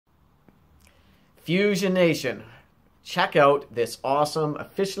Fusion Nation, check out this awesome,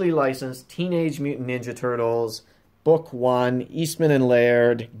 officially licensed Teenage Mutant Ninja Turtles Book 1 Eastman and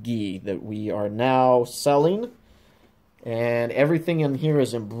Laird gi that we are now selling. And everything in here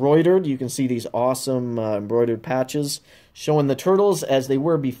is embroidered. You can see these awesome embroidered patches showing the turtles as they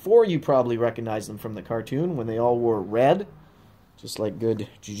were before. You probably recognize them from the cartoon when they all wore red, just like good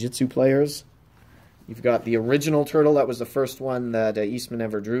Jiu-Jitsu players. You've got the original turtle. That was the first one that Eastman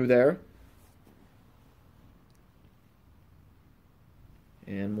ever drew there.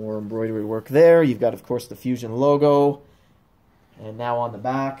 And more embroidery work there. You've got, of course, the Fusion logo. And now on the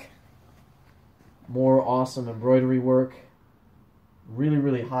back, more awesome embroidery work. Really,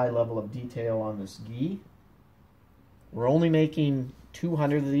 really high level of detail on this gi. We're only making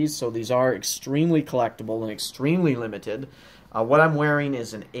 200 of these, so these are extremely collectible and extremely limited. What I'm wearing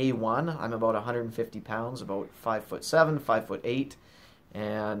is an A1. I'm about 150 pounds, about 5'7", 5'8",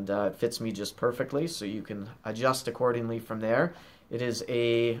 and it fits me just perfectly, so you can adjust accordingly from there. It is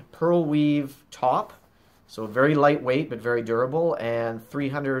a pearl weave top, so very lightweight but very durable, and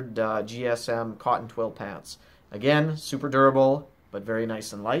 300 GSM cotton twill pants. Again, super durable but very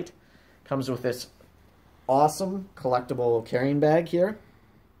nice and light. Comes with this awesome collectible carrying bag here.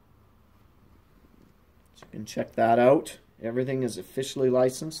 So you can check that out. Everything is officially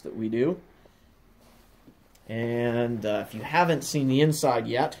licensed that we do. And if you haven't seen the inside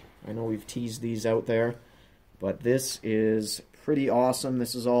yet, I know we've teased these out there, but this is pretty awesome.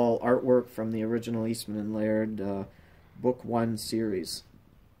 This is all artwork from the original Eastman and Laird Book 1 series.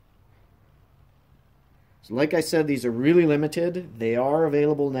 So like I said, these are really limited. They are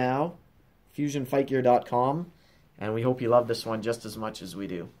available now, FusionFightGear.com, and we hope you love this one just as much as we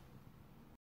do.